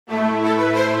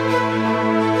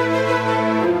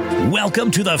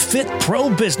Welcome to the Fit Pro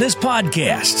Business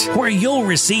Podcast, where you'll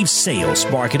receive sales,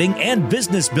 marketing, and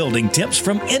business building tips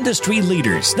from industry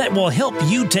leaders that will help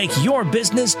you take your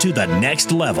business to the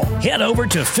next level. Head over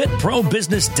to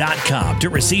fitprobusiness.com to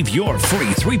receive your free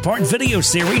 3-part video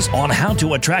series on how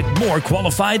to attract more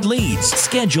qualified leads,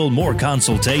 schedule more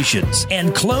consultations,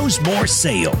 and close more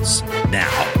sales.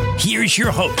 Now, here's your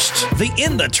host, the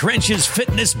In the Trenches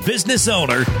fitness business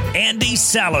owner, Andy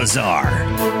Salazar.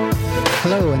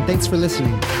 Hello, and thanks for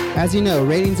listening. As you know,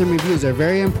 ratings and reviews are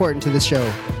very important to the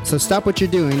show. So stop what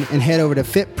you're doing and head over to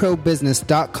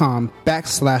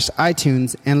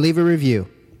fitprobusiness.com/iTunes and leave a review.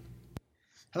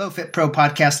 Hello, Fit Pro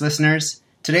podcast listeners.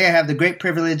 Today I have the great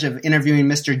privilege of interviewing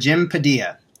Mr. Jim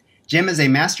Padilla. Jim is a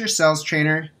master sales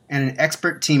trainer and an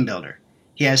expert team builder.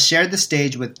 He has shared the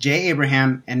stage with Jay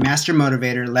Abraham and master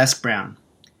motivator Les Brown.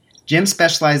 Jim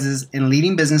specializes in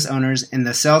leading business owners in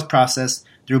the sales process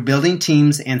through building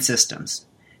teams and systems.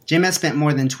 Jim has spent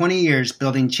more than 20 years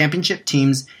building championship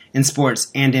teams in sports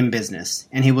and in business,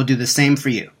 and he will do the same for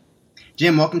you.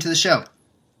 Jim, welcome to the show.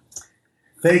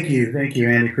 Thank you,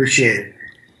 Andy. Appreciate it.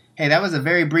 Hey, that was a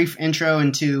very brief intro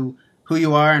into who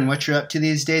you are and what you're up to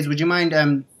these days. Would you mind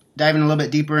diving a little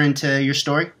bit deeper into your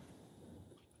story?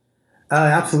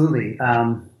 Absolutely.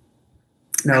 No,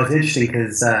 it's interesting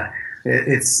because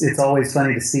it's always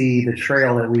funny to see the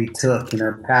trail that we took,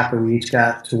 the path that we each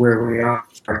got to where we are.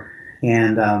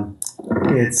 And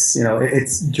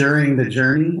it's during the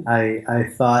journey, I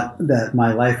thought that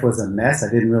my life was a mess.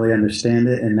 I didn't really understand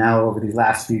it. And now over these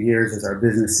last few years, as our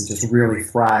business has just really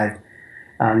thrived,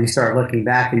 you start looking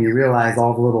back and you realize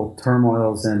all the little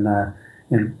turmoils and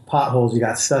potholes you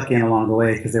got stuck in along the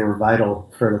way because they were vital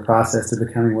for the process to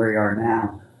becoming where you are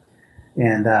now.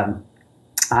 And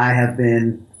I have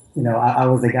been, I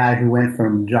was the guy who went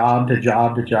from job to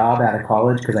job to job out of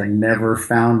college because I never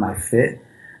found my fit.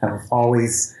 I was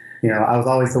always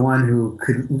the one who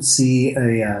could see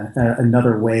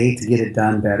another way to get it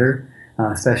done better,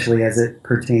 especially as it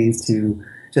pertains to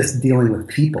just dealing with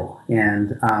people.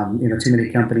 And, too many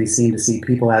companies seem to see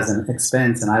people as an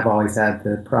expense, and I've always had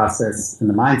the process and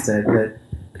the mindset that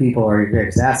people are your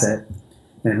greatest asset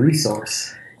and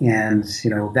resource. And,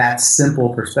 that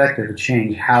simple perspective to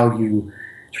change how you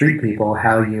treat people,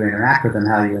 how you interact with them,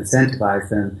 how you incentivize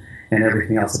them, and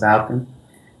everything else about them.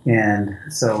 And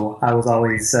so I was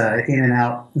always in and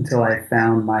out until I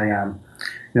found my,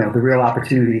 the real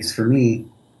opportunities for me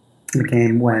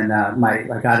became when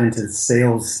I got into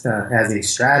sales as a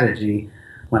strategy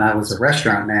when I was a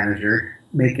restaurant manager,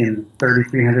 making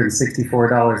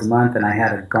 $3,364 a month, and I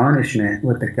had a garnishment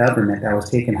with the government that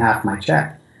was taking half my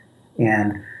check.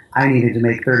 And I needed to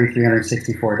make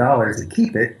 $3,364 to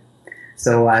keep it.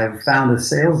 So I found a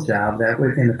sales job that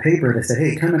was in the paper that said,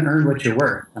 hey, come and earn what you're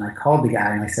worth. And I called the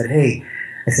guy and I said,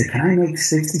 can I make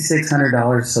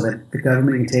 $6,600 so that the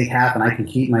government can take half and I can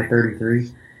keep my 33?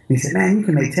 And he said, man, you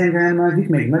can make 10 grand a month. You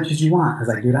can make as much as you want. I was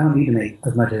like, dude, I don't need to make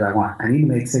as much as I want. I need to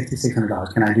make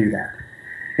 $6,600. Can I do that?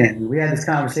 And we had this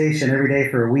conversation every day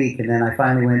for a week. And then I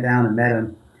finally went down and met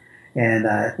him and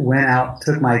went out,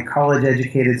 took my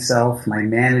college-educated self, my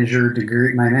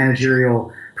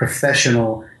managerial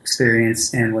professional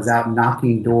experience, and was out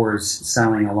knocking doors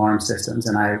selling alarm systems.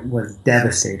 And I was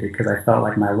devastated because I felt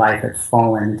like my life had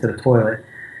fallen into the toilet.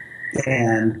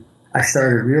 And I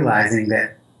started realizing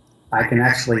that I can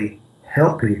actually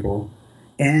help people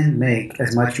and make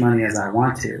as much money as I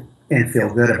want to and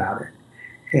feel good about it.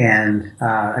 And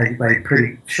by a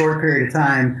pretty short period of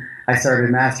time, I started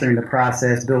mastering the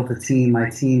process, built a team. My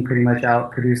team pretty much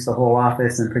outproduced the whole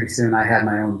office, and pretty soon I had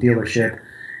my own dealership,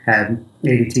 had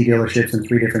ADT dealerships in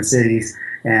 3 different cities,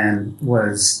 and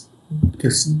was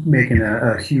just making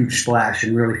a huge splash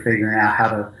and really figuring out how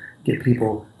to get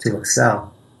people to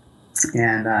excel.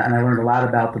 And I learned a lot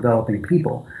about developing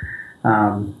people.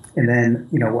 And then,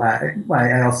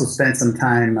 I also spent some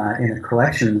time in the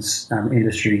collections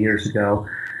industry years ago,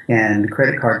 and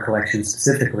credit card collection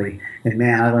specifically. And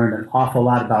man, I learned an awful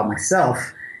lot about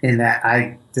myself in that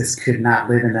I just could not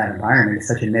live in that environment. It's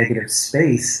such a negative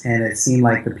space, and it seemed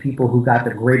like the people who got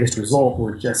the greatest result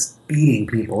were just beating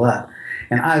people up.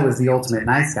 And I was the ultimate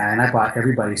nice guy, and I bought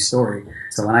everybody's story.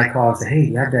 So when I called and said, hey,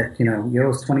 you have that, you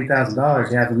owe us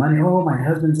 $20,000, you have the money, oh, my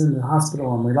husband's in the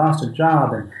hospital, and we lost a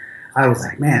job, and I was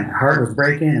like, man, my heart was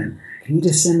breaking, and can you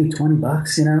just send me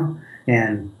 $20,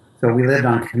 And so we lived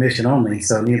on commission only,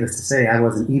 so needless to say, I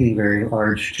wasn't eating very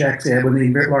large checks. I wasn't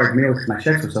eating very large meals because my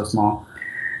checks were so small.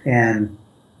 And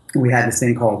we had this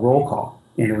thing called roll call,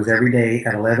 and it was every day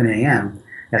at 11 a.m.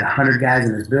 Had 100 guys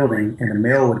in this building, and the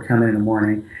mail would come in the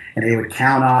morning, and they would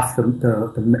count off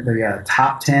the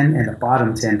top 10 and the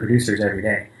bottom 10 producers every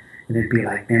day. And it'd be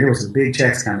like, man, there was some big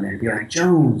checks coming in. It'd be like,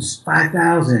 Jones,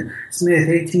 5,000, Smith,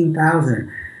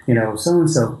 18,000,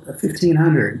 so-and-so,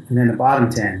 1,500. And then the bottom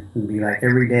 10 would be like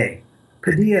every day.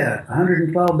 Padilla,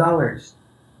 $112,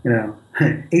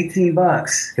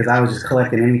 $18, because I was just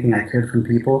collecting anything I could from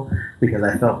people because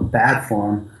I felt bad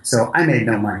for them. So I made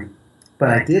no money. But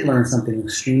I did learn something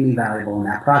extremely valuable in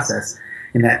that process,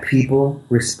 in that people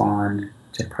respond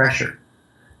to pressure.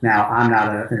 Now, I'm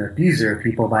not an abuser of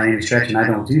people by any stretch, and I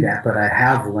don't do that, but I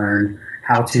have learned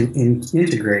how to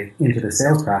integrate into the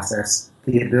sales process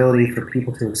the ability for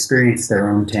people to experience their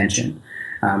own tension,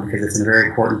 because it's a very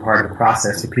important part of the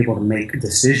process for people to make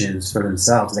decisions for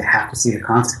themselves. They have to see the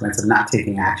consequence of not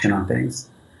taking action on things.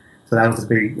 So that was a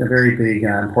very big,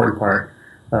 important part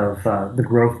of the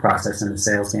growth process in the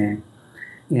sales game.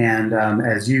 And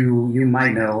as you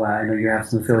might know, I know you have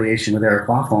some affiliation with Eric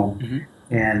Lofholm. Mm-hmm.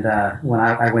 And when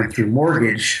I went through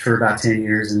mortgage for about 10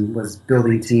 years and was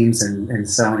building teams and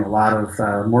selling a lot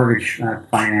of mortgage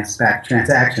finance-backed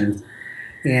transactions,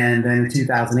 and then in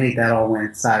 2008, that all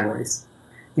went sideways.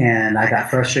 And I got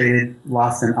frustrated,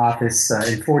 lost an office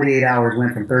in 48 hours,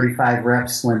 went from 35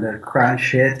 reps when the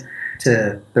crunch hit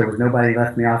to there was nobody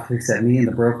left in the office except me and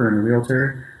the broker and the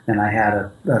realtor. And I had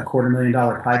a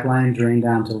 $250,000 pipeline drained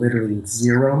down to literally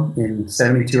zero in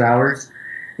 72 hours.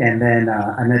 And then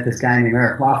I met this guy named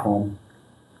Eric Lofholm,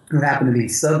 who happened to be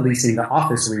subleasing the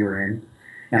office we were in.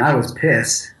 And I was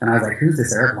pissed. And I was like, who's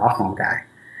this Eric Lofholm guy?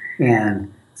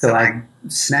 And so I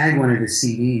snagged one of his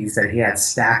CDs that he had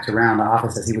stacked around the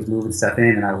office as he was moving stuff in,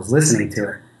 and I was listening to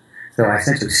it. So I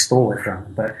essentially stole it from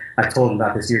him. But I told him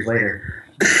about this years later.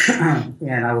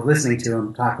 And I was listening to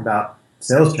him talk about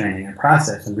sales training and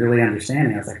process and really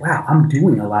understanding. I was like, wow, I'm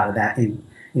doing a lot of that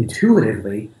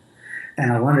intuitively,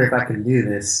 and I wonder if I can do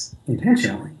this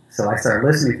intentionally. So I started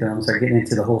listening to him, started getting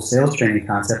into the whole sales training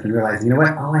concept, and realized, you know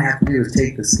what, all I have to do is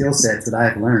take the skill sets that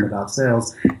I've learned about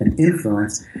sales and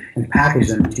influence and package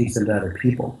them and teach them to other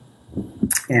people.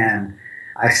 And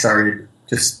I started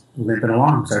just limping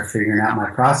along, started figuring out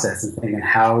my process and thinking,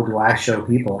 how do I show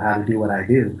people how to do what I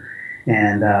do?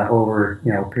 And over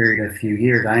a period of a few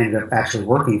years, I ended up actually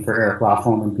working for Eric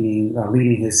Lofholm and being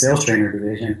leading his sales trainer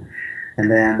division. And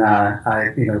then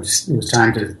it was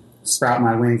time to sprout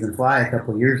my wings and fly a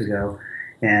couple of years ago,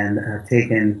 and I've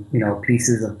taken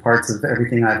pieces of parts of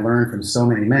everything I've learned from so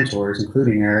many mentors,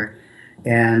 including Eric,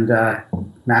 and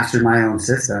mastered my own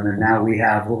system. And now we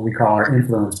have what we call our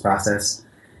influence process.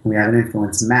 We have an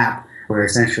influence map where it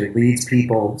essentially leads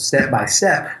people step by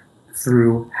step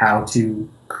through how to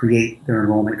create their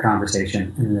enrollment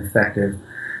conversation in an effective,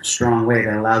 strong way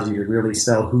that allows you to really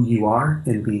sell who you are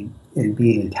and be in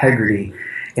integrity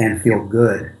and feel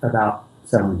good about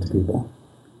selling to people.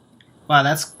 Wow,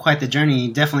 that's quite the journey.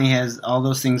 Definitely has all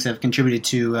those things have contributed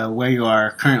to where you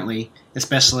are currently,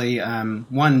 especially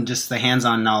one, just the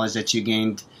hands-on knowledge that you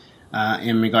gained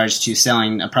in regards to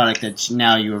selling a product that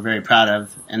now you are very proud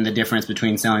of, and the difference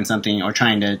between selling something or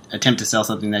trying to attempt to sell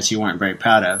something that you weren't very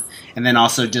proud of. And then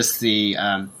also just the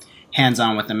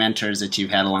hands-on with the mentors that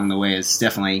you've had along the way has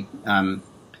definitely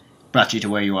brought you to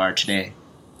where you are today.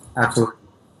 Absolutely.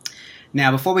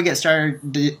 Now, before we get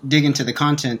started dig into the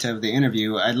content of the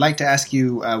interview, I'd like to ask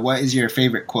you, what is your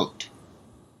favorite quote?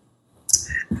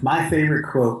 My favorite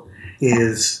quote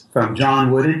is from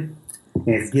John Wooden.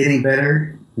 It's "Getting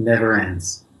better never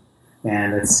ends,"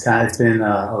 and it's been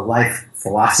a life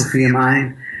philosophy of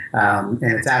mine, and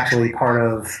it's actually part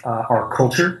of our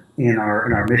culture in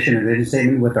our mission and vision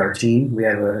statement with our team. We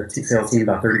have a sales team of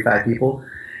about 35 people,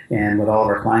 and with all of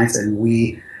our clients, and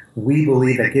we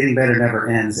believe that getting better never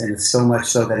ends, and it's so much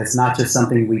so that it's not just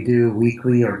something we do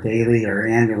weekly or daily or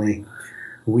annually.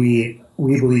 We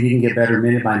believe you can get better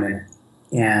minute by minute,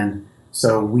 and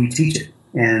so we teach it.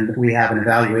 And we have an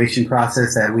evaluation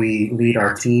process that we lead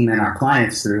our team and our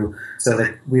clients through, so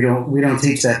that we don't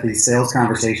teach that the sales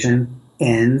conversation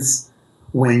ends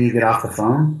when you get off the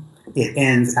phone. It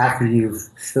ends after you've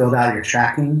filled out your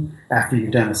tracking, after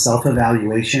you've done a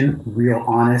self-evaluation, real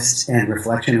honest and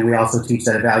reflection. And we also teach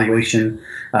that evaluation.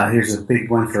 Here's a big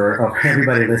one for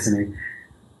everybody listening.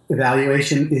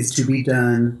 Evaluation is to be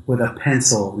done with a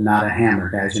pencil, not a hammer,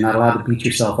 guys. You're not allowed to beat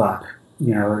yourself up.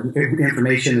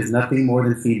 Information is nothing more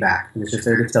than feedback. It's just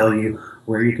there to tell you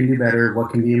where you can do better,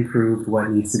 what can be improved, what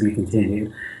needs to be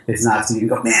continued. It's not so you can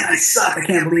go, man, I suck. I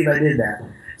can't believe I did that.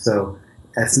 So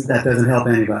that doesn't help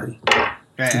anybody.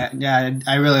 Right. Yeah,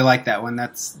 I really like that one.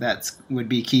 That's would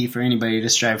be key for anybody to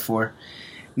strive for.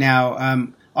 Now,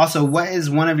 also, what is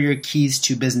one of your keys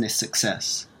to business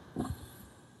success? One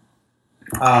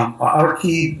of our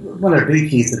big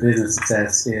keys to business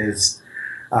success is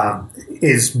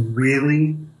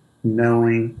really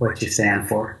knowing what you stand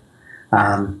for.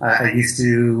 I used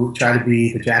to try to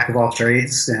be the jack of all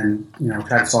trades and,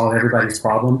 try to solve everybody's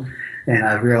problem. And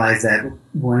I realized that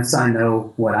once I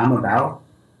know what I'm about,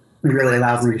 it really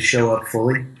allows me to show up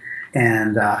fully,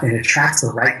 and it attracts the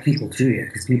right people to you,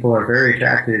 because people are very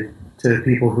attracted to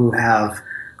people who have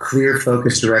clear,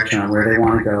 focused direction on where they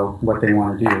want to go, what they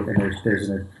want to do. And there's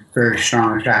a very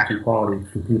strong attraction quality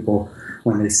from people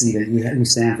when they see that you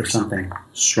stand for something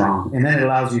strong. And then it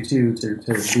allows you to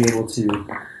be able to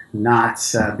not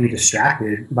be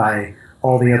distracted by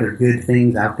all the other good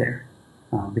things out there,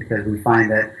 because we find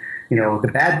that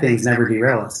the bad things never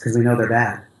derail us because we know they're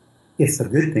bad. It's the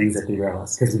good things that derail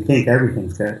us because we think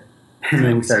everything's good, and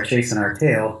then we start chasing our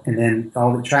tail, and then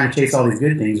trying to chase all these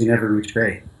good things, you never reach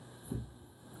great.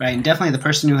 Right, and definitely the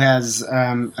person who has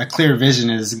a clear vision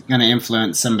is going to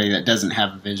influence somebody that doesn't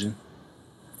have a vision.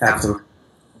 Absolutely.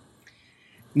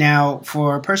 Now,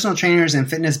 for personal trainers and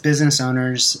fitness business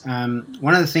owners,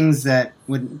 one of the things that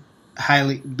would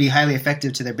be highly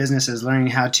effective to their business is learning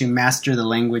how to master the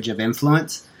language of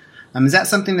influence. Is that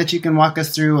something that you can walk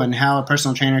us through, and how a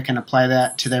personal trainer can apply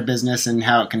that to their business and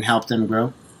how it can help them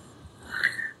grow?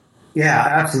 Yeah,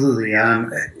 absolutely.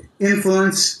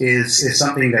 Influence is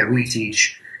something that we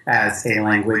teach as a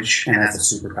language and as a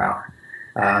superpower.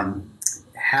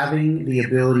 Having the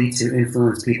ability to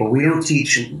influence people. We don't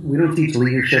teach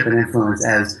leadership and influence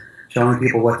as showing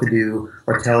people what to do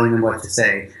or telling them what to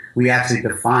say. We actually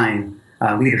define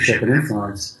leadership and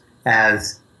influence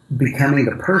as becoming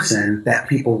the person that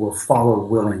people will follow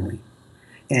willingly.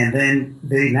 And then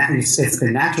it's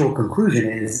the natural conclusion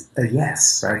is a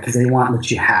yes, right? Because they want what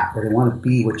you have, or they want to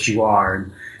be what you are,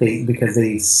 and because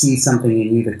they see something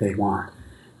in you that they want.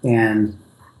 And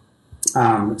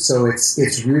so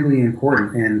it's really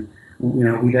important. And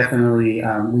we definitely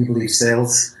we believe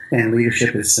sales and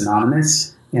leadership is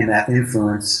synonymous, and that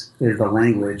influence is the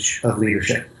language of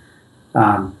leadership.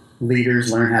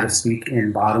 Leaders learn how to speak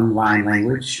in bottom line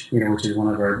language, which is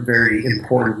one of our very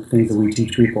important things that we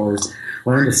teach people, is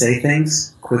learn to say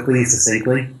things quickly and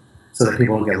succinctly so that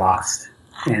people don't get lost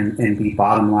and be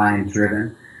bottom line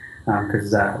driven,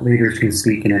 because leaders can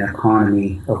speak in an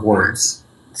economy of words.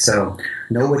 So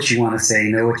know what you want to say,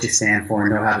 know what you stand for,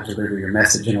 and know how to deliver your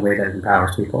message in a way that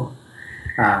empowers people.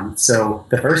 So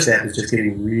the first step is just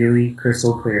getting really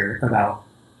crystal clear about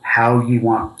how you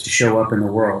want to show up in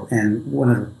the world. And one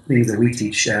of the things that we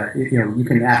teach, you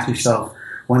can ask yourself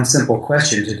one simple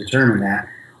question to determine that.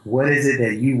 What is it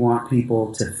that you want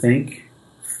people to think,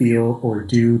 feel, or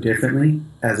do differently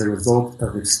as a result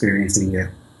of experiencing you?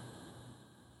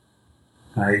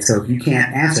 All right, so if you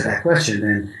can't answer that question,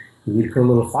 then you need to put a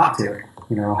little thought to it.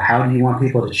 How do you want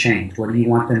people to change? What do you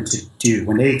want them to do?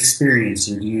 When they experience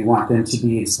you, do you want them to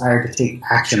be inspired to take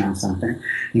action on something?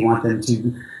 Do you want them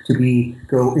to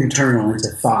go internal into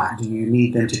thought? Do you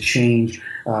need them to change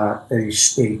a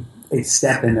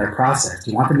step in their process?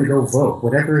 Do you want them to go vote?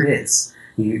 Whatever it is,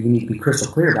 you need to be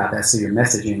crystal clear about that so your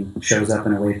messaging shows up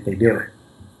in a way that they do it.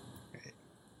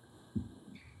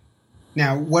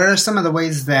 Now, what are some of the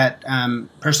ways that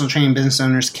personal training business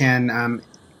owners can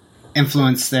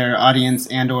influence their audience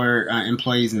and or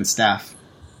employees and staff?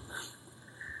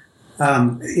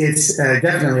 It's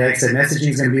definitely, like I said, messaging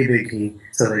is going to be a big key,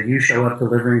 so that you show up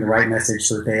delivering the right message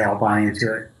so that they all buy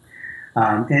into it.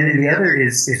 And the other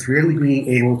is really being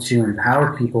able to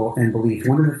empower people and belief.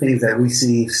 One of the things that we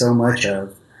see so much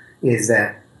of is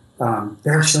that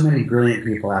there are so many brilliant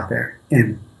people out there,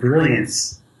 and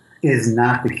brilliance is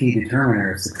not the key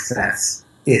determiner of success.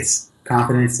 It's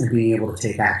confidence and being able to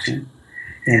take action.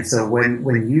 And so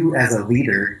when you, as a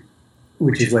leader,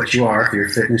 which is what you are, if you're a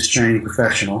fitness training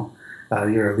professional,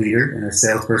 you're a leader and a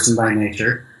salesperson by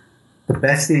nature, the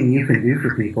best thing you can do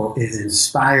for people is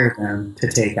inspire them to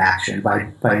take action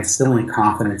by instilling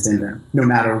confidence in them, no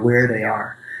matter where they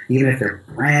are. Even if they're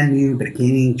brand new,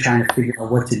 beginning, trying to figure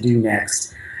out what to do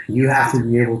next, you have to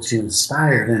be able to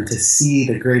inspire them to see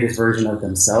the greatest version of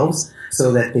themselves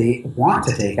so that they want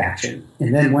to take action.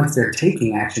 And then once they're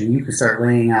taking action, you can start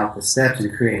laying out the steps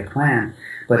and create a plan.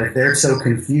 But if they're so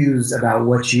confused about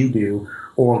what you do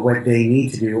or what they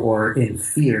need to do, or in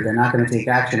fear, they're not going to take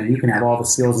action, and you can have all the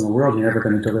skills in the world, you're never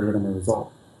going to deliver them a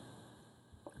result.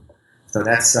 So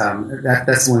that's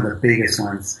one of the biggest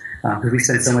ones, because we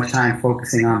spend so much time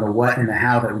focusing on the what and the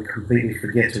how that we completely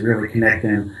forget to really connect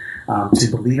them to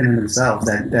believing in themselves,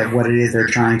 that what it is they're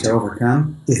trying to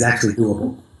overcome is actually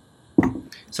doable.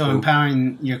 So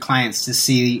empowering your clients to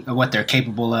see what they're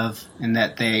capable of, and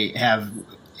that they have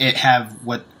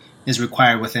what is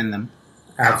required within them.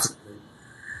 Absolutely.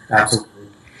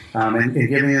 And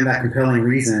giving them that compelling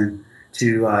reason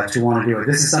to want to do it.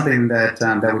 This is something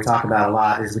that we talk about a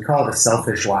lot. Is we call it a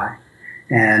selfish why.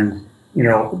 And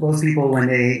most people,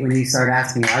 when you start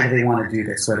asking why do they want to do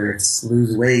this, whether it's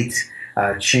lose weight,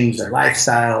 change their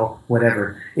lifestyle,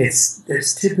 whatever, it's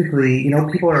typically,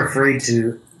 people are afraid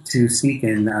to speak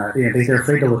and they're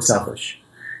afraid to look selfish.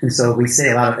 And so we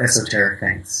say a lot of esoteric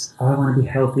things. Oh, I want to be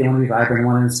healthy, I want to be vibrant, I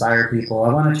want to inspire people,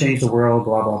 I want to change the world,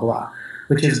 blah, blah, blah,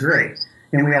 which is great.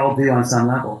 And we all do on some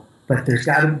level. But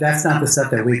that's not the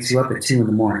stuff that wakes you up at 2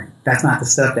 a.m. That's not the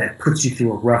stuff that puts you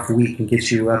through a rough week and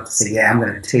gets you up to say, yeah, I'm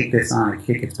going to take this on and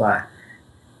kick its butt.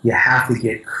 You have to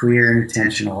get clear and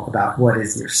intentional about what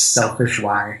is your selfish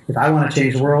why. If I want to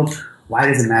change the world, why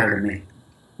does it matter to me?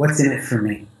 What's in it for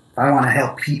me? If I want to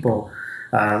help people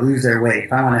lose their weight,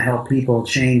 if I want to help people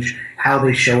change how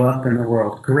they show up in the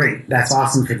world, great. That's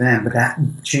awesome for them. But that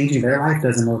changing their life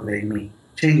doesn't motivate me.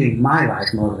 Changing my life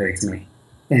motivates me.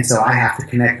 And so I have to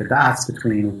connect the dots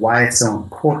between why it's so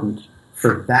important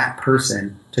for that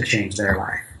person to change their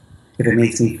life. If it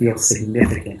makes me feel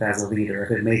significant as a leader,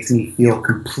 if it makes me feel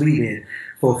completed,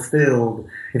 fulfilled,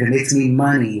 if it makes me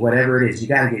money, whatever it is, you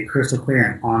got to get crystal clear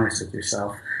and honest with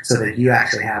yourself so that you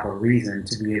actually have a reason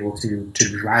to be able to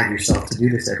drive yourself to do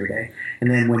this every day.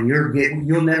 And then when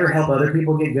you'll never help other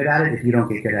people get good at it if you don't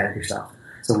get good at it yourself.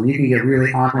 So when you can get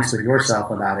really honest with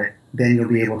yourself about it, then you'll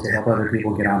be able to help other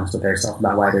people get honest with themselves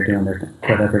about why they're doing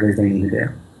whatever it is they need to do.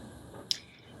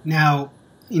 Now,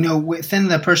 within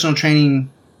the personal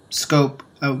training scope,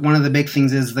 one of the big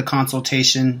things is the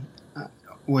consultation,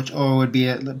 which would be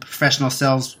a professional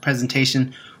sales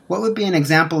presentation. What would be an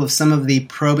example of some of the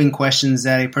probing questions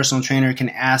that a personal trainer can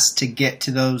ask to get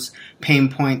to those pain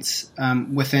points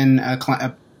within a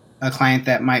client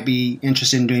that might be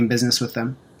interested in doing business with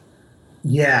them?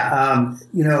 Yeah,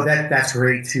 that's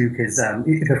great too, because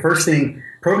the first thing,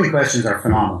 probing questions are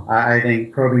phenomenal. I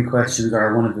think probing questions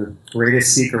are one of the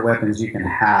greatest secret weapons you can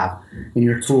have in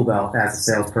your tool belt as a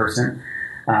salesperson.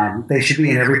 They should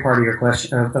be in every part of your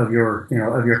question of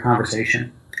your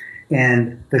conversation.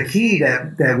 And the key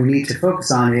that we need to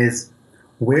focus on is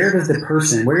where does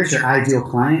your ideal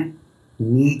client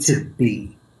need to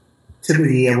be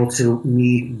able to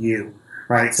meet you?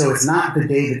 Right, so it's not the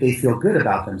day that they feel good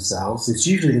about themselves. It's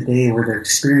usually the day where they're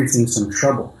experiencing some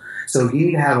trouble. So you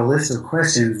need to have a list of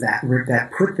questions that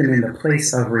put them in the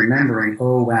place of remembering,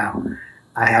 oh, wow,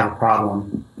 I have a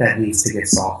problem that needs to get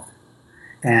solved.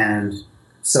 And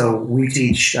so we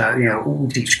teach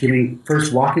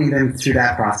walking them through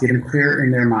that process, get them clear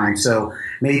in their mind. So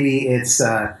maybe it's,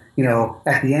 at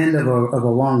the end of a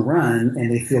long run and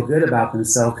they feel good about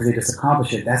themselves because they just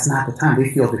accomplished it. That's not the time.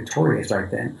 They feel victorious right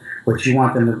then. What you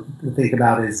want them to think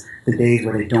about is the days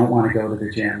where they don't want to go to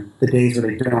the gym, the days where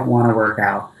they don't want to work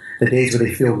out, the days where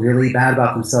they feel really bad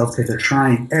about themselves because they're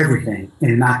trying everything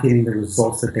and not getting the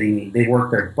results that they need. They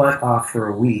worked their butt off for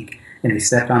a week and they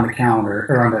stepped on the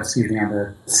on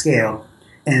the scale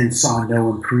and saw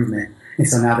no improvement. And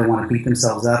so now they want to beat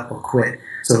themselves up or quit.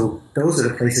 So those are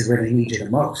the places where they need you the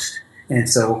most. And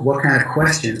so what kind of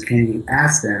questions can you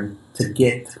ask them to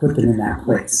put them in that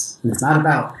place? And it's not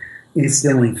about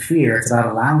instilling fear. It's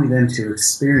about allowing them to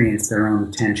experience their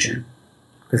own tension,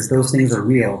 because those things are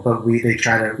real, but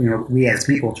we as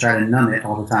people try to numb it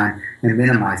all the time and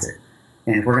minimize it.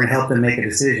 And if we're going to help them make a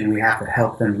decision, we have to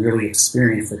help them really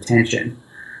experience the tension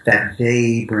that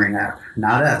they bring up,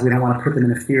 not us. We don't want to put them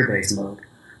in a fear-based mode,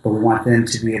 but we want them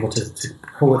to be able to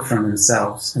pull it from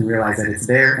themselves and realize that it's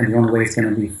there, and the only way it's going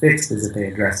to be fixed is if they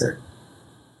address it.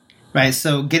 Right,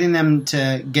 so getting them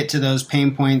to get to those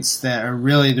pain points that are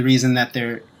really the reason that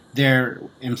they're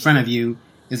in front of you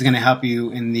is going to help you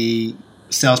in the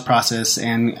sales process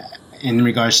and in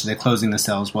regards to the closing the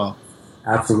sale as well.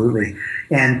 Absolutely.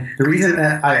 And the reason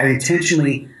that I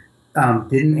intentionally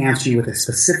didn't answer you with a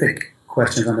specific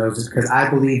questions on those is because I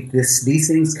believe these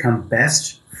things come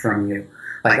best from you.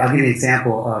 Like, I'll give you an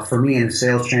example. For me in a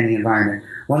sales training environment,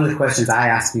 one of the questions I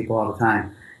ask people all the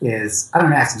time is, I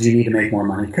don't ask, do you need to make more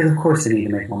money? Because of course they need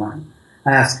to make more money.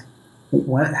 I ask,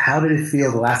 how did it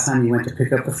feel the last time you went to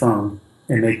pick up the phone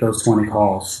and make those 20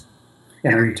 calls?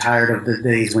 And are you tired of the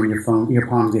days when your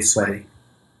palms get sweaty?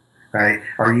 Right?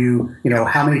 Are you,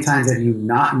 how many times have you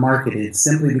not marketed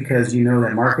simply because you know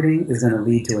that marketing is going to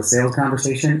lead to a sales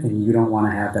conversation and you don't want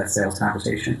to have that sales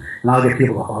conversation? And I'll get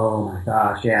people go, oh my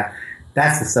gosh, yeah,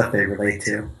 that's the stuff they relate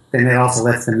to. Then it also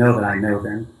lets them know that I know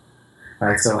them.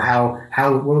 Right? So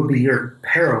what would be your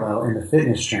parallel in the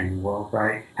fitness training world,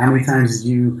 right? How many times did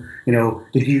you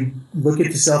look at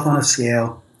yourself on a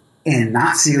scale and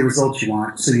not see the results you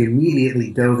want, so you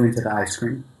immediately dove into the ice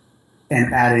cream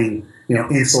and adding,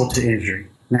 insult to injury?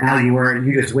 Now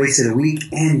you just wasted a week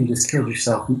and you just killed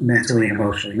yourself mentally and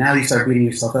emotionally. Now you start beating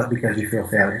yourself up because you feel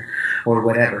failure or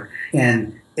whatever.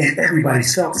 And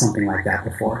everybody's felt something like that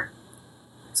before.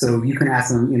 So you can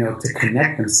ask them, to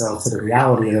connect themselves to the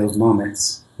reality of those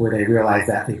moments where they realize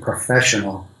that a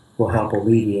professional will help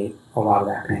alleviate a lot of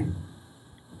that pain.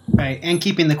 Right, and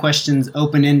keeping the questions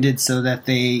open-ended so that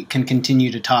they can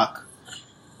continue to talk.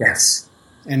 Yes.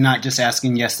 And not just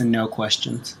asking yes and no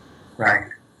questions. Right.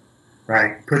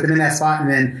 Put them in that spot, and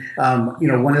then,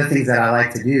 one of the things that I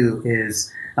like to do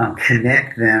is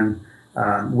connect them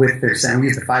with their sense. We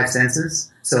use the 5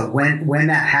 senses. So when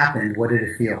that happened, what did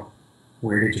it feel?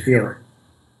 Where did you feel it?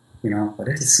 What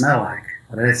did it smell like?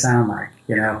 What did it sound like?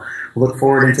 Look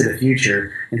forward into the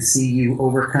future and see you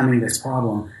overcoming this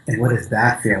problem. And what does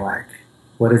that feel like?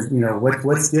 What is,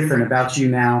 what's different about you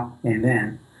now and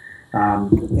then?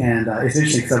 It's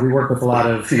interesting because we work with a lot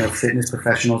of, fitness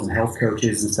professionals and health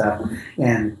coaches and stuff.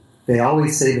 And they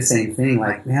always say the same thing,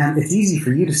 like, man, it's easy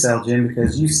for you to sell, Jim,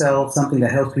 because you sell something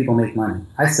that helps people make money.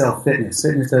 I sell fitness.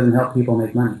 Fitness doesn't help people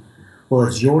make money. Well,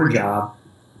 it's your job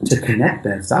to connect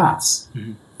those dots.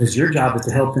 Mm-hmm. It's your job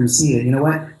to help them see it. You know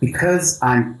what? Because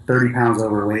I'm 30 pounds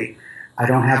overweight, I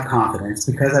don't have confidence.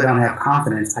 Because I don't have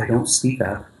confidence, I don't speak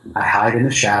up. I hide in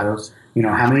the shadows.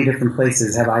 How many different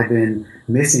places have I been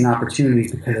missing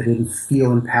opportunities because I didn't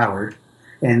feel empowered?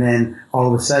 And then all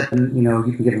of a sudden,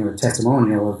 you can give them a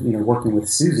testimonial of, working with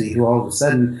Susie, who all of a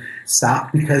sudden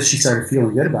stopped because she started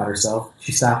feeling good about herself.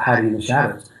 She stopped hiding in the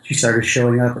shadows. She started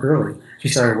showing up early. She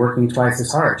started working twice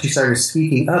as hard. She started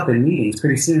speaking up in meetings.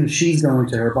 Pretty soon, she's going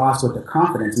to her boss with the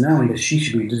confidence, knowing that she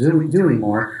should be doing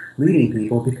more, leading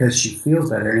people because she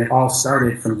feels better. And it all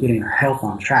started from getting her health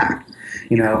on track.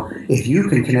 If you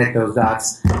can connect those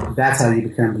dots, that's how you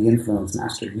become the influence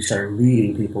master. You start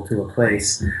leading people to a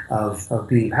place of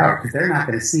being powered, because they're not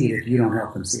going to see it if you don't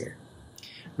help them see it.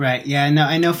 Right. Yeah.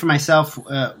 I know for myself,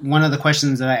 one of the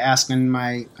questions that I ask in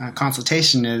my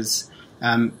consultation is,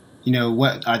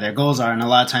 what are their goals are. And a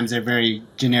lot of times they're very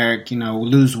generic,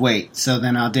 lose weight. So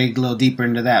then I'll dig a little deeper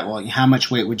into that. Well, how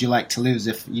much weight would you like to lose?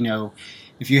 If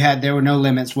there were no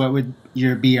limits, what would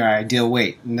be your ideal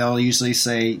weight? And they'll usually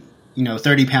say,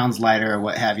 30 pounds lighter or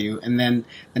what have you. And then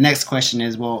the next question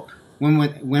is, well, when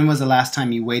was the last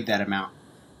time you weighed that amount?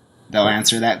 They'll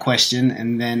answer that question.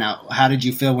 And then how did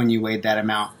you feel when you weighed that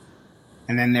amount?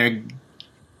 And then they're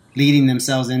leading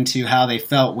themselves into how they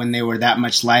felt when they were that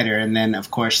much lighter. And then,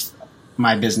 of course,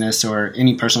 my business or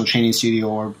any personal training studio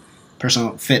or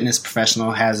personal fitness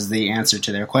professional has the answer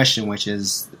to their question, which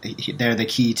is they're the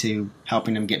key to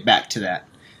helping them get back to that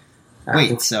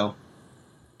weight. So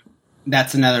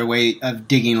that's another way of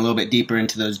digging a little bit deeper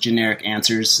into those generic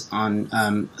answers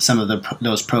on some of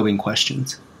those probing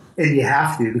questions. And you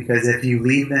have to, because if you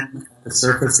leave them at the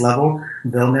surface level,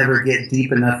 they'll never get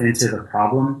deep enough into the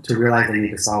problem to realize they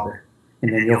need to solve it.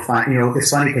 And then you'll find, it's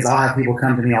funny because I'll have people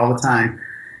come to me all the time,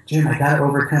 Jim, I got to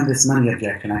overcome this money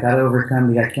objection. I got to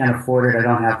overcome the I can't afford it, I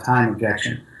don't have time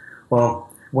objection. Well,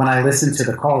 when I listen to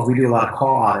the calls, we do a lot of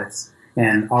call audits,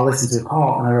 and I'll listen to the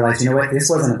call and I realize, this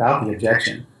wasn't about the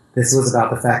objection. This was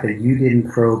about the fact that you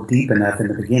didn't probe deep enough in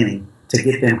the beginning to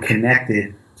get them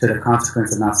connected to the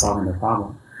consequence of not solving the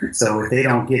problem. So if they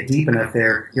don't get deep enough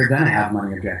there, you're going to have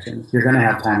money objections. You're going to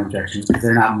have time objections because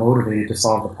they're not motivated to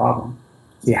solve the problem.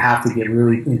 So you have to get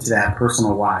really into that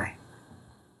personal why.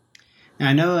 Now,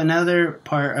 I know another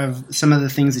part of some of the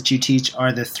things that you teach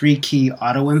are the 3 key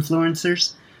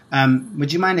auto-influencers.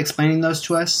 Would you mind explaining those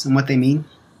to us and what they mean?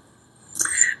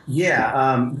 Yeah,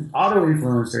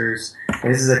 auto-influencers.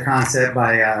 This is a concept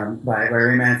by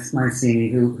Ray Mancini,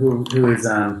 who is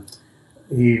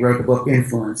he wrote the book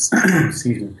Influence.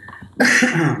 Excuse me.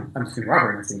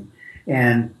 Robert Mancini,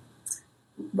 and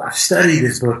I've studied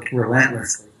this book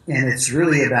relentlessly, and it's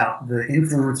really about the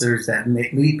influencers that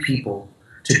lead people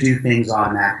to do things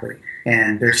automatically.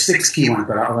 And there's 6 key ones,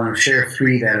 but I want to share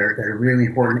 3 that are really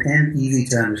important and easy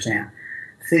to understand.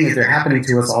 The thing is, they're happening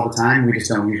to us all the time. We just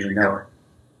don't usually know it.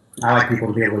 I like people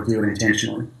to be able to do it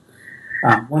intentionally.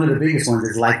 One of the biggest ones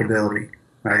is likability.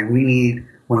 Right?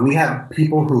 When we have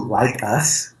people who like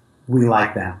us, we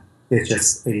like them. It's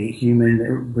just a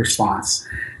human response.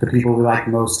 The people we like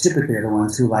most typically are the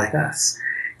ones who like us.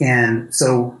 And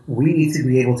so we need to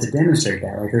be able to demonstrate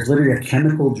that. Right? There's literally a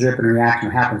chemical drip and reaction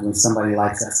that happens when somebody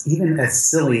likes us, even as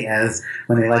silly as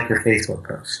when they like your Facebook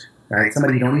post. Right?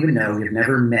 Somebody you don't even know, you've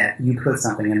never met, you put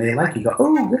something and they like you. You go,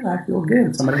 oh, good, I feel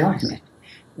good. Somebody likes me.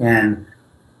 And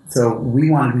so we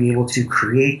want to be able to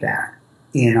create that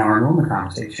in our normal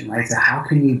conversation, right? So how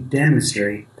can you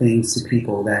demonstrate things to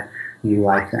people that you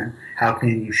like them? How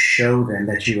can you show them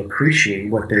that you appreciate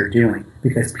what they're doing?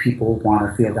 Because people want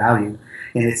to feel valued.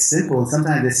 And it's simple, and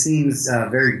sometimes it seems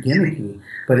very gimmicky,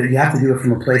 but you have to do it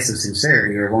from a place of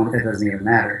sincerity, or it doesn't even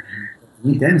matter.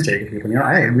 You demonstrate to people,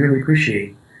 I really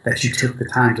appreciate that you took the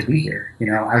time to be here.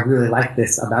 I really like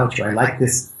this about you. I like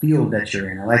this field that you're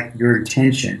in. I like your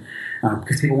intention,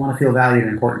 because people want to feel valued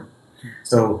and important.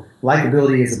 So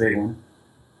likability is a big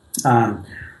one.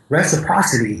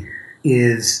 Reciprocity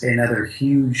is another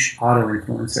huge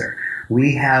auto-influencer.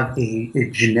 We have a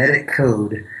genetic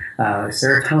code.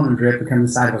 Serotonin drip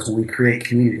becomes inside of us when we create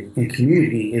community. And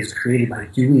community is created by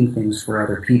doing things for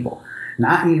other people.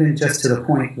 Not even just to the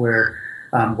point where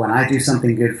when I do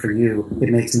something good for you, it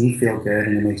makes me feel good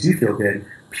and it makes you feel good.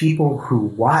 People who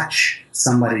watch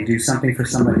somebody do something for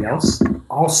somebody else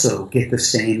also get the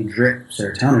same drip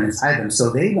serotonin inside them. So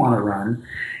they want to run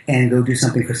and go do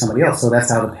something for somebody else. So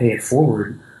that's how the pay it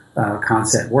forward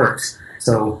concept works.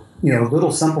 So,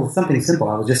 something simple.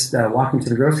 I was just walking to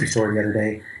the grocery store the other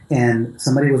day, and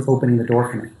somebody was opening the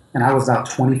door for me. And I was about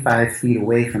 25 feet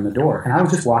away from the door, and I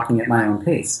was just walking at my own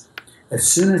pace. As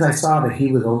soon as I saw that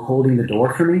he was holding the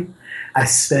door for me, I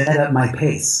sped up my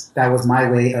pace. That was my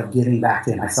way of giving back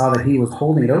to him. I saw that he was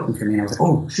holding it open for me, and I was like,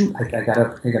 "Oh shoot! I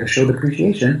gotta show the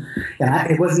appreciation."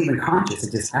 And it wasn't even conscious;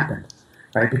 it just happened,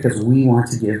 right? Because we want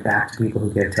to give back to people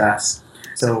who give to us.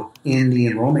 So, in the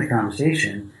enrollment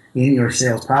conversation, in your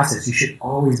sales process, you should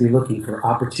always be looking for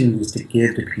opportunities to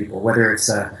give to people, whether it's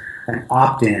an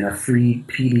opt-in, a free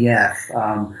PDF,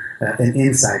 an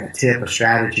insight, a tip, a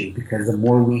strategy, because the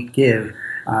more we give,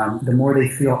 the more they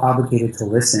feel obligated to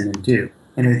listen and do.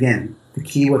 And again, the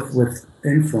key with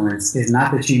influence is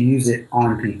not that you use it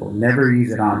on people. Never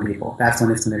use it on people. That's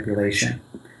when it's manipulation.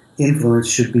 Influence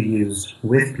should be used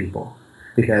with people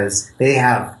because they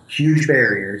have huge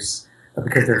barriers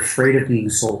because they're afraid of being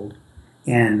sold.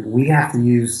 And we have to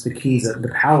use the keys of the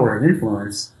power of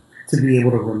influence to be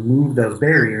able to remove those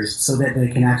barriers so that they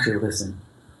can actually listen.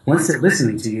 Once they're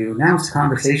listening to you, now it's a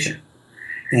conversation.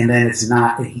 And then it's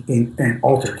not an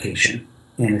altercation,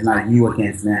 and it's not you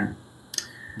against them.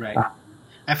 Right.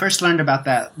 I first learned about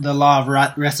the law of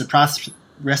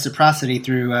reciprocity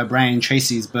through Brian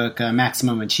Tracy's book,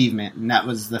 Maximum Achievement. And that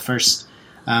was the first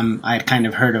I had kind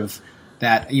of heard of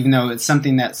that, even though it's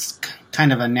something that's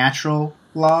kind of a natural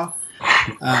law.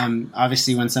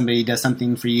 Obviously, when somebody does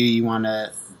something for you, you want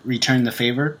to return the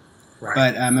favor. Right.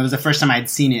 But it was the first time I'd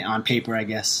seen it on paper, I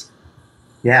guess.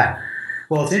 Yeah.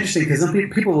 Well, it's interesting because some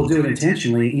people will do it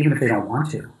intentionally, even if they don't want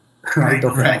to. Right?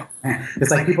 Right. It's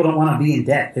like people don't want to be in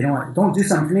debt. They don't do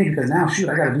something for me because now, shoot,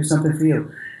 I got to do something for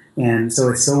you. And so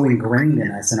it's so ingrained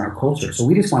in us, in our culture. So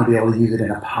we just want to be able to use it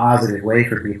in a positive way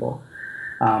for people.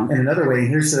 And another way,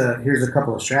 here's a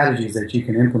couple of strategies that you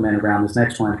can implement around this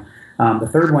next one. The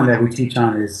third one that we teach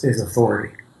on is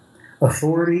authority.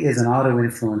 Authority is an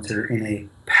auto-influencer in a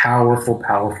powerful,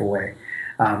 powerful way.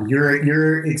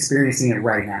 You're experiencing it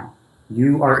right now.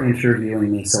 You are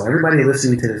interviewing me. So everybody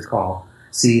listening to this call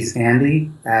sees Andy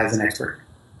as an expert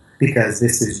because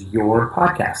this is your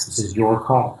podcast. This is your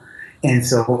call. And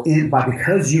so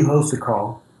because you host a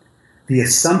call, the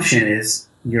assumption is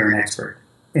you're an expert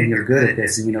and you're good at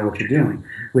this and you know what you're doing,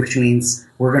 which means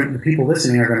the people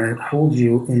listening are going to hold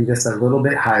you in just a little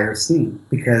bit higher esteem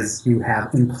because you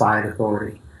have implied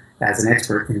authority as an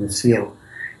expert in this field.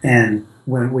 And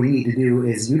what we need to do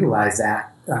is utilize that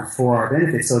for our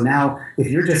benefit. So now, if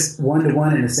you're just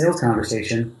one-to-one in a sales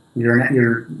conversation, you are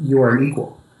an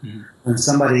equal. Mm-hmm. When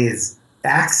somebody is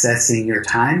accessing your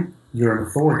time, you're an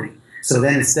authority. So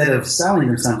then, instead of selling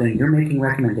them something, you're making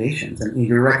recommendations, and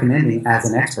you're recommending as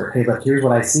an expert. Hey, look, here's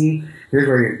what I see. Here's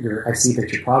where I see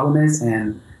that your problem is,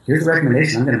 and here's the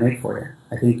recommendation I'm going to make for you.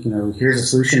 I think here's a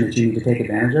solution that you need to take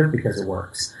advantage of because it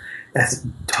works. That's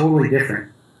totally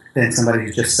different than somebody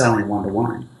who's just selling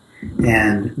one-to-one.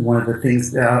 And one of the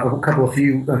things,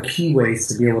 few key ways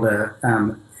to be able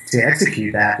to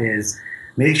execute that is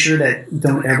make sure that you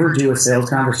don't ever do a sales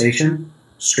conversation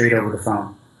straight over the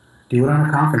phone. Do it on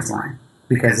a conference line.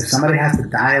 Because if somebody has to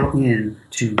dial in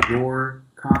to your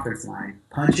conference line,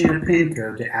 punch in a PIN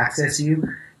code to access you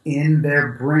in their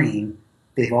brain,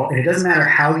 it doesn't matter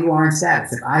how you are in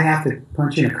status. If I have to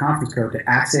punch in a conference code to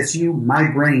access you,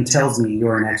 my brain tells me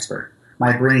you're an expert.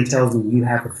 My brain tells me you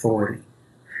have authority.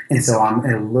 And so I'm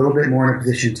a little bit more in a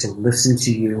position to listen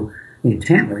to you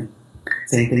intently.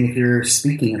 Same thing if you're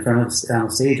speaking in front of on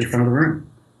the stage in front of the room.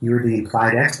 You're the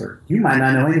implied expert. You might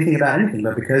not know anything about anything,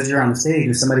 but because you're on the stage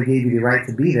and somebody gave you the right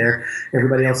to be there,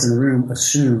 everybody else in the room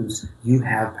assumes you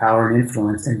have power and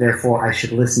influence, and therefore I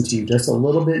should listen to you just a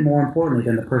little bit more importantly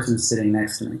than the person sitting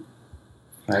next to me.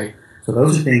 Right? So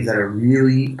those are things that are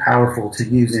really powerful to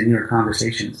use in your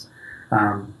conversations.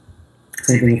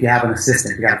 Same thing if you have an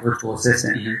assistant, you got a virtual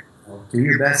assistant. Mm-hmm. Do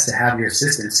your best to have your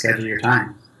assistant schedule your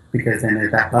time, because then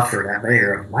there's that buffer, that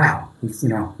layer of, wow, he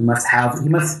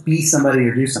must be somebody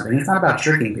or do something. It's not about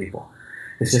tricking people.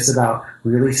 It's just about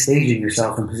really staging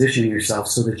yourself and positioning yourself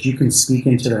so that you can speak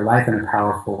into their life in a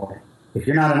powerful way. If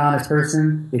you're not an honest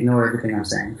person, ignore everything I'm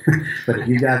saying. But if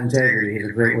you've got integrity, it's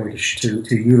a great way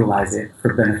to utilize it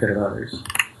for benefit of others.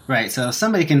 Right. So if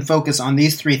somebody can focus on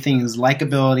these three things: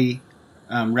 likability,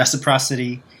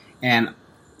 reciprocity, and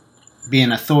be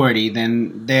an authority,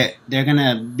 then they're going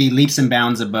to be leaps and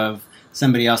bounds above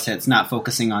somebody else that's not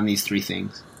focusing on these three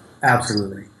things.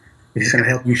 Absolutely. It's going to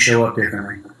help you show up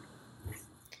differently.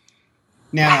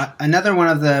 Now, another one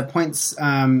of the points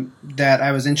that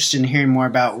I was interested in hearing more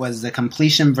about was the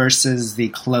completion versus the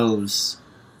close.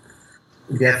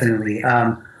 Definitely.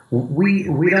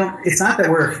 We don't, it's not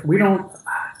that we don't,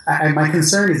 my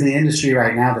concern is in the industry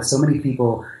right now that so many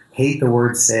people hate the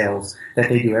word sales that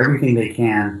they do everything they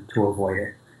can to avoid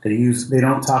it. They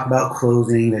don't talk about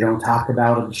closing. They don't talk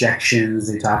about objections.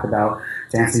 They talk about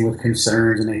dancing with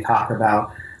concerns, and they talk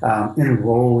about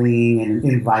enrolling and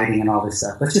inviting and all this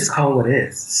stuff. Let's just call it what it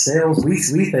is. Sales.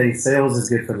 We think sales is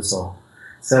good for the soul.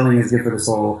 Selling is good for the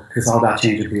soul. It's all about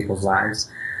changing people's lives.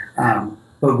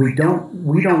 But we don't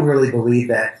really believe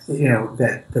that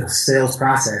that the sales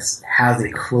process has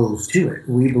a close to it.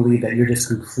 We believe that you're just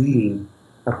completing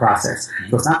a process.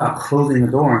 So it's not about closing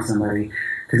the door on somebody,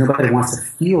 because nobody wants to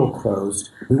feel closed.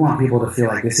 We want people to feel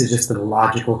like this is just the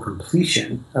logical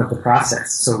completion of the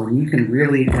process. So when you can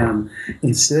really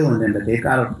instill in them that they've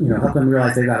got to, help them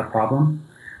realize they've got a problem,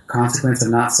 consequence of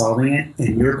not solving it,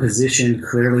 and you're positioned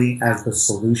clearly as the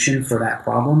solution for that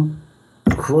problem,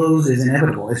 close is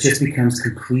inevitable. It just becomes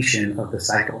completion of the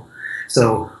cycle.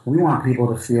 So we want people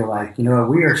to feel like, we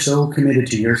are so committed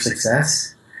to your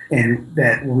success, and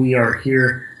that we are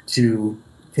here to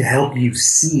help you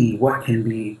see what can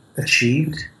be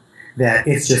achieved, that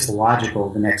it's just logical.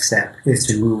 The next step is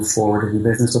to move forward and do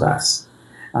business with us.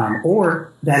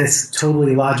 Or that it's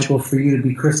totally logical for you to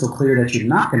be crystal clear that you're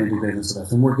not going to do business with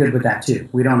us. And we're good with that too.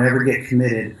 We don't ever get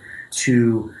committed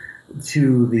to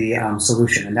the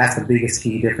solution. And that's the biggest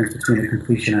key difference between the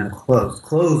completion and the close.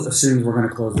 Close assumes we're going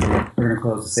to close the deal. We're going to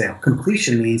close the sale.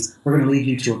 Completion means we're going to lead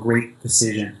you to a great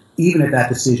decision, even if that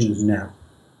decision is no.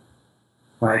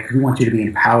 Right? Because we want you to be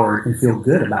empowered and feel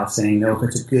good about saying no if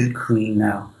it's a good, clean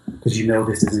no, because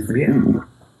this isn't for you.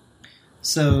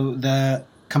 So the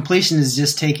completion is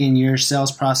just taking your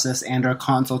sales process and or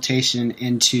consultation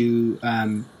into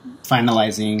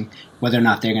finalizing whether or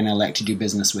not they're going to elect to do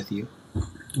business with you.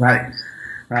 Right.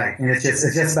 And it's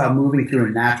just about moving through a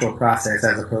natural process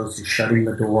as opposed to shutting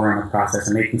the door on a process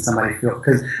and making somebody feel,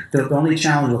 because the only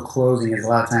challenge with closing is a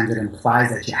lot of times it implies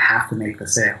that you have to make the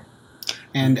sale.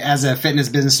 And as a fitness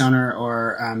business owner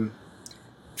or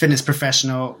fitness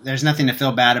professional, there's nothing to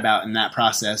feel bad about in that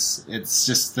process. It's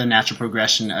just the natural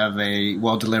progression of a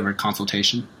well-delivered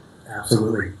consultation.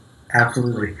 Absolutely.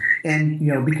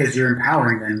 And, because you're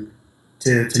empowering them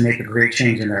to make a great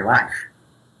change in their life.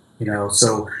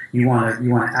 So you want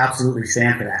to absolutely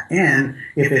stand for that. And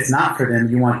if it's not for them,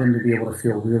 you want them to be able to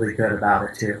feel really good about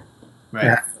it too.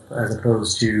 Right. As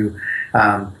opposed to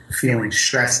feeling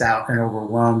stressed out and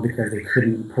overwhelmed because they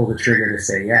couldn't pull the trigger to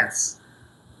say yes.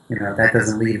 That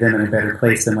doesn't leave them in a better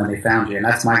place than when they found you. And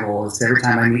that's my goal, is every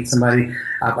time I meet somebody,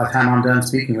 by the time I'm done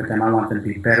speaking with them, I want them to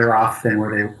be better off than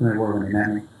where they were when they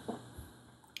met me.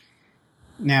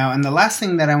 Now, and the last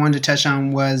thing that I wanted to touch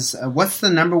on was what's the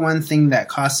number one thing that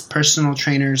costs personal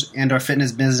trainers and or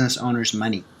fitness business owners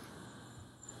money?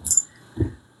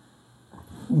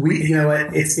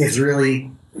 It's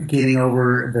really getting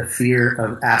over the fear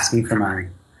of asking for money.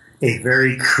 A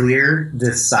very clear,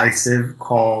 decisive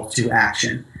call to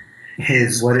action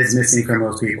is what is missing from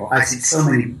most people. I see so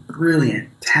many brilliant,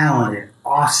 talented,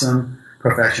 awesome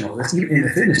professionals in the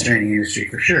fitness training industry,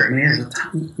 for sure.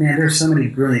 There's so many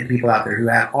brilliant people out there who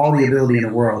have all the ability in the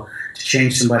world to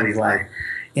change somebody's life.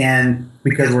 And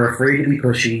because we're afraid to be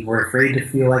pushy, we're afraid to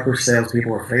feel like we're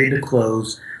salespeople, we're afraid to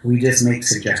close, we just make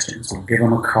suggestions. We'll give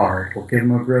them a card. We'll give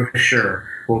them a brochure.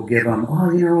 We'll give them,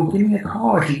 give me a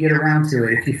call if you get around to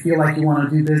it. If you feel like you want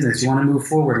to do business, you want to move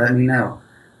forward, let me know.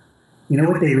 You know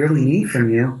what they really need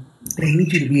from you? They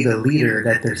need you to be the leader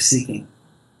that they're seeking.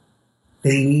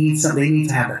 They need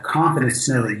to have the confidence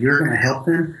to know that you're going to help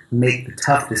them make the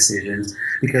tough decisions,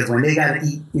 because when they got to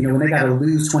eat, when they got to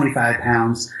lose 25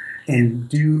 pounds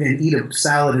and eat a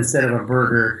salad instead of a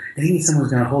burger, they need someone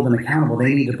who's going to hold them accountable.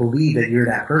 They need to believe that you're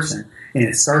that person. And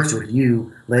it starts with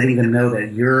you letting them know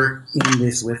that you're in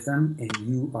this with them, and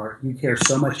you care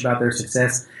so much about their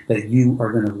success that you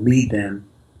are going to lead them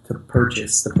to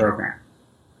purchase the program.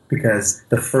 Because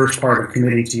the first part of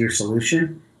committing to your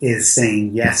solution is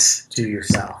saying yes to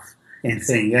yourself. And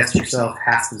saying yes to yourself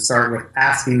has to start with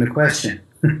asking the question.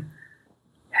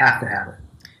 Have to have it.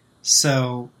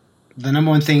 So the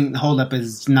number one thing hold up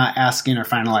is not asking or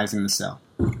finalizing the sale.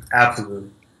 Absolutely.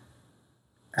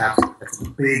 Absolutely. That's a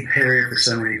big barrier for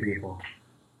so many people.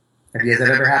 Has that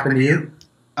ever happened to you?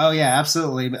 Oh, yeah,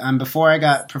 absolutely. Before I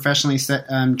got professionally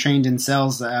trained in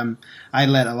sales, I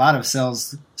let a lot of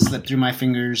sales slip through my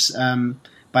fingers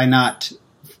by not,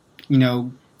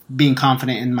 being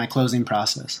confident in my closing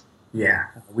process. Yeah,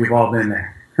 we've all been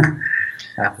there.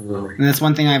 Absolutely. And that's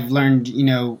one thing I've learned,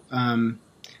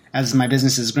 as my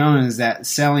business has grown, is that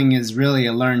selling is really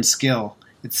a learned skill.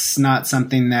 It's not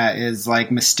something that is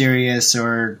like mysterious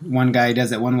or one guy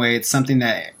does it one way. It's something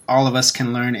that all of us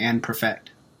can learn and perfect.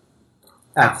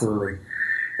 Absolutely.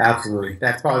 Absolutely.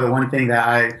 That's probably the one thing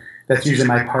that's usually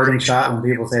my parting shot when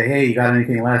people say, hey, you got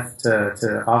anything left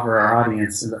to offer our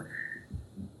audience? The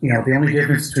only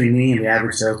difference between me and the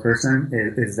average salesperson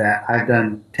is that I've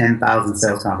done 10,000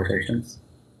 sales conversations.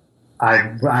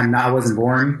 I wasn't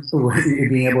born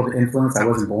being able to influence. I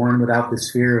wasn't born without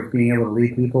this fear of being able to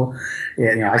lead people.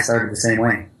 I started the same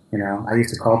way. I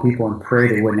used to call people and pray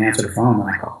they wouldn't answer the phone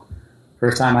when I called.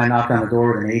 First time I knocked on the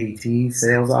door with an ADT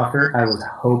sales offer, I was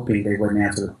hoping they wouldn't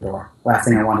answer the door. Last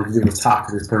thing I wanted to do was talk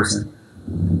to this person.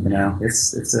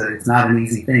 It's not an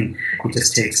easy thing. It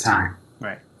just takes time.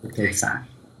 Right. It takes time.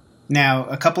 Now,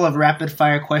 a couple of rapid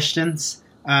fire questions.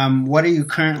 What are you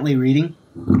currently reading?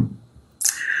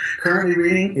 Currently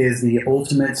reading is The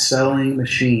Ultimate Selling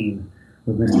Machine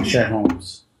with Mr. Chet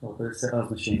Holmes. Ultimate Sales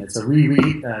Machine. It's a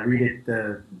reread. Read it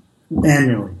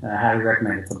annually. I highly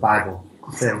recommend it. It's a Bible,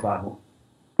 sales Bible.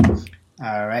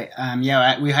 All right.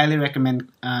 We highly recommend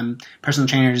personal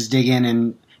trainers dig in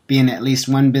and be in at least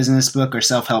one business book or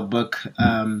self-help book,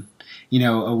 a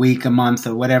week, a month,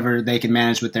 or whatever they can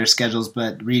manage with their schedules.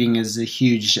 But reading is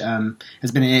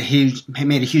has made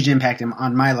a huge impact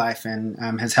on my life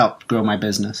and has helped grow my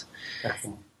business.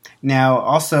 Excellent. Now,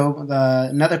 also,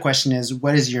 another question is,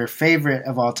 what is your favorite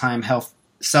of all time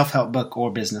self-help book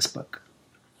or business book?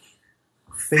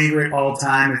 Favorite all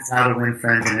time is How to Win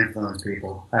Friends and Influence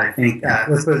People. I think,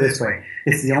 let's put it this way.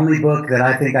 It's the only book that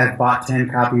I think I've bought 10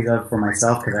 copies of for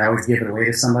myself because I always give it away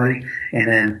to somebody. And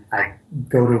then I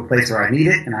go to a place where I need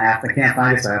it and I can't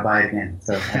find it, so I buy it again.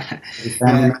 So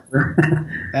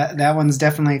that one's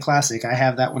definitely a classic. I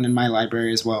have that one in my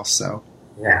library as well. So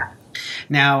yeah.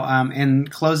 Now, in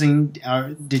closing,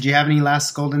 did you have any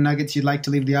last golden nuggets you'd like to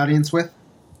leave the audience with?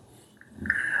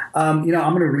 I'm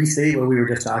going to restate what we were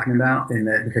just talking about,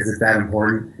 because it's that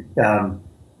important.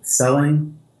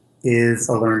 Selling is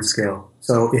a learned skill.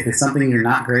 So if it's something you're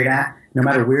not great at, no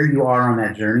matter where you are on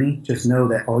that journey, just know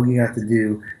that all you have to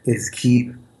do is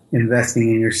keep investing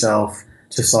in yourself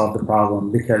to solve the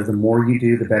problem. Because the more you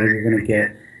do, the better you're going to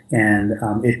get. And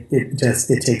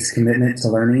it takes commitment to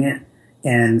learning it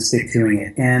and stick to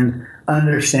it, and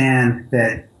understand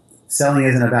that selling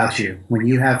isn't about you. When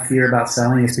you have fear about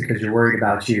selling, it's because you're worried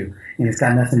about you, and it's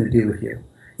got nothing to do with you.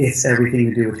 It's everything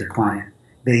to do with your client.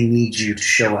 They need you to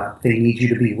show up. They need you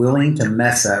to be willing to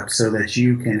mess up so that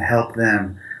you can help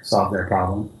them solve their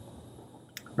problem.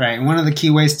 Right. And one of the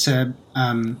key ways to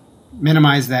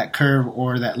minimize that curve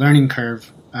or that learning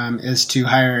curve is to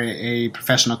hire a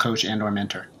professional coach and or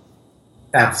mentor.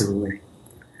 Absolutely.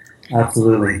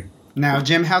 Absolutely. Now,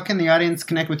 Jim, how can the audience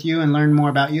connect with you and learn more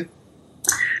about you?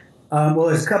 Well,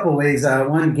 there's a couple of ways.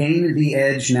 One, Gain the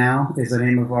Edge Now is the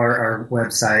name of our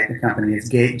website, the company. It's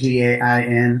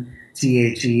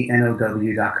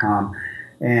GainTheKnow.com.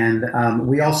 And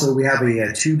we have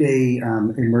a 2-day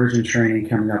immersion training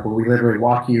coming up where we literally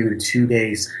walk you in 2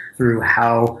 days through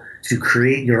how to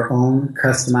create your own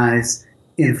customized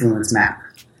influence map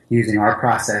using our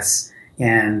process.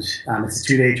 And it's a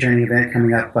 2-day training event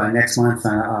coming up next month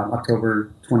on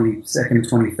October 22nd,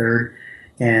 23rd.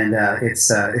 And it's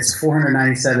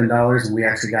 $497, and we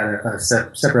actually got a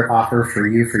separate offer for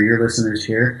your listeners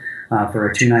here for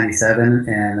a $297,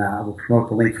 and we'll promote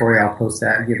the link for you. I'll post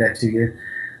that and give that to you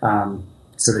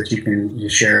so that you can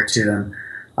just share it to them.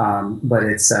 But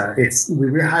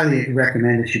we highly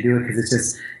recommend that you do it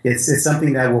because it's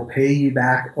something that will pay you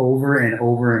back over and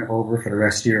over and over for the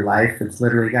rest of your life. It's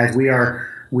literally, guys, we are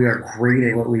great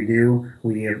at what we do.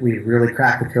 We really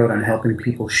crack the code on helping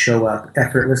people show up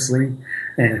effortlessly,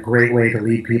 and a great way to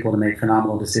lead people to make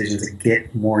phenomenal decisions and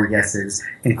get more yeses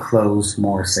and close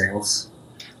more sales.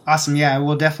 Awesome. Yeah,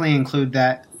 we'll definitely include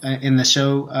that in the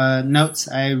show notes.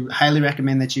 I highly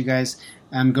recommend that you guys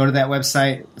go to that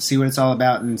website, see what it's all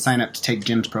about, and sign up to take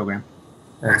Jim's program.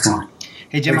 Excellent.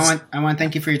 Hey, Jim, I want to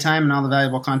thank you for your time and all the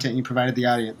valuable content you provided the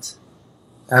audience.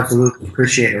 Absolutely.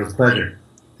 Appreciate it. It was a pleasure.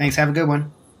 Thanks. Have a good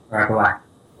one. All right. Bye-bye.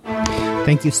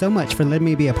 Thank you so much for letting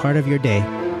me be a part of your day.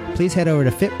 Please head over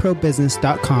to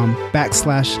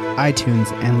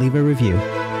fitprobusiness.com/iTunes and leave a review.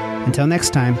 Until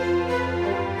next time.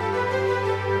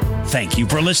 Thank you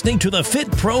for listening to the Fit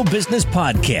Pro Business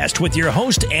Podcast with your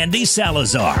host, Andy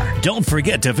Salazar. Don't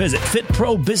forget to visit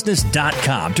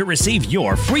fitprobusiness.com to receive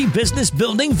your free business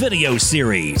building video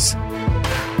series.